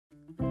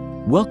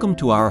Welcome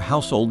to our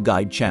Household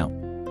Guide channel.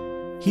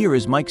 Here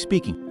is Mike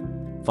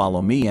speaking.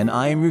 Follow me and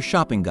I am your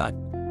shopping guide.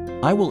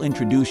 I will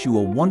introduce you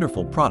a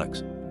wonderful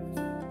products.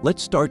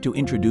 Let's start to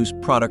introduce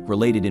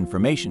product-related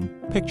information,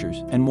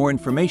 pictures, and more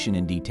information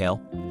in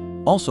detail.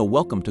 Also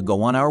welcome to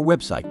go on our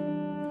website.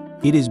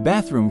 It is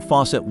bathroom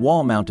faucet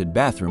wall-mounted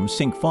bathroom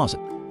sink faucet.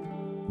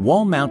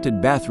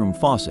 Wall-mounted bathroom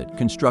faucet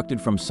constructed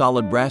from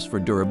solid brass for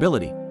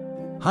durability.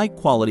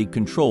 High-quality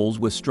controls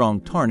with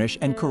strong tarnish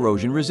and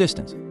corrosion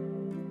resistance.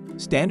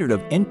 Standard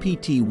of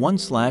NPT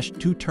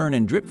 1/2 turn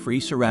and drip-free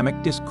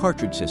ceramic disc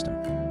cartridge system.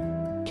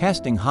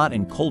 Casting hot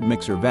and cold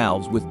mixer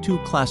valves with 2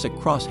 classic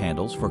cross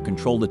handles for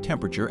control the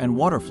temperature and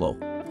water flow.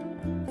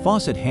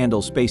 Faucet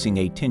handle spacing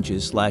 8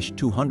 inches /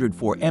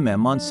 204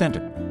 mm on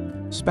center.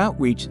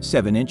 Spout reach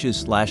 7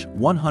 inches /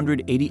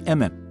 180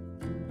 mm.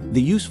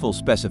 The useful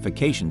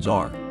specifications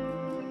are: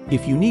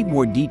 if you need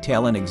more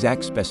detail and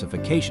exact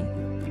specification,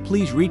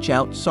 please reach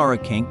out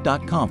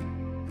sarakank.com.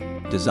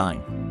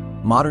 Design: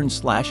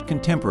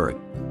 modern/contemporary.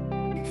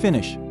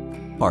 Finish: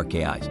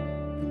 RKIs.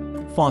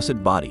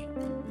 Faucet body: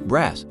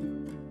 brass.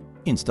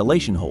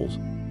 Installation holes: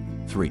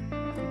 3.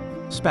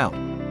 Spout: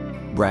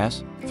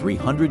 brass,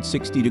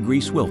 360-degree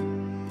swivel.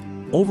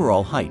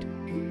 Overall height: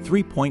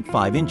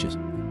 3.5 inches.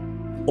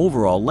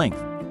 Overall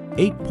length: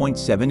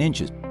 8.7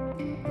 inches.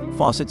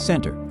 Faucet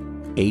center: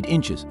 8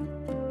 inches.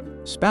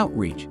 Spout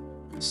reach: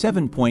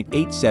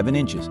 7.87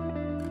 inches.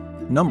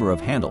 Number of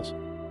handles: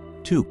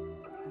 2.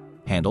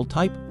 Handle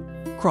type: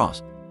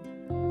 cross.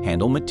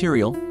 Handle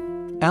material: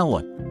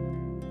 alloy.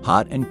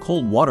 Hot and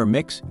cold water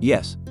mix: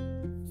 yes.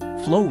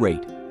 Flow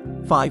rate: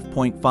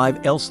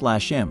 5.5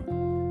 L/m,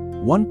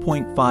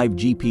 1.5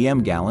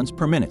 GPM gallons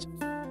per minute.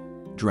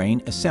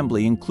 Drain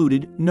assembly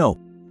included: no.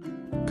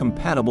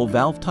 Compatible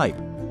valve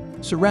type: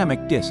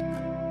 ceramic disc.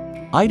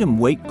 Item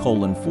weight: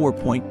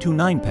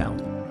 4.29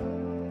 pound.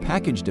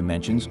 Package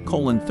dimensions: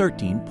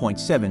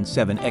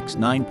 13.77 x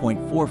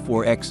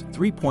 9.44 x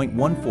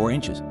 3.14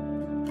 inches.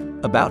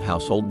 About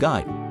household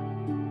guide.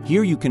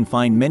 Here you can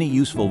find many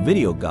useful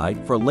video guide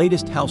for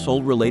latest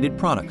household-related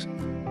products.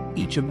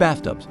 Each of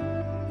bathtubs,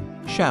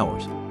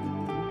 showers,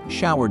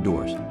 shower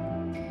doors,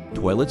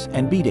 toilets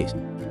and bidets,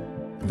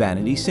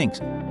 vanity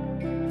sinks,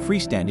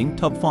 freestanding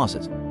tub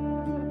faucets,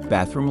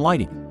 bathroom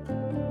lighting,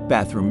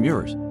 bathroom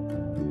mirrors,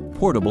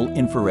 portable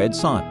infrared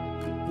sauna,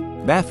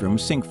 bathroom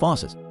sink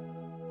faucets,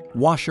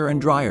 washer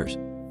and dryers,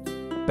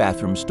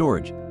 bathroom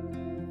storage.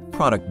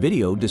 Product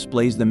video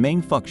displays the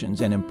main functions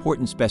and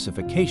important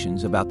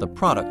specifications about the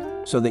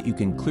product so that you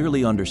can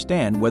clearly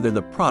understand whether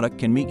the product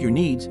can meet your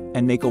needs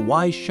and make a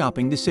wise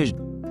shopping decision.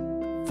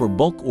 For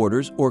bulk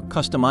orders or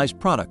customized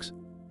products,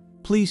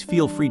 please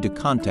feel free to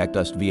contact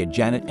us via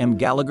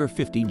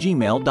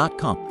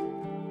janetmgallagher50@gmail.com.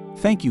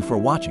 Thank you for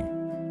watching.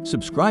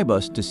 Subscribe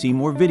us to see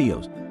more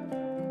videos.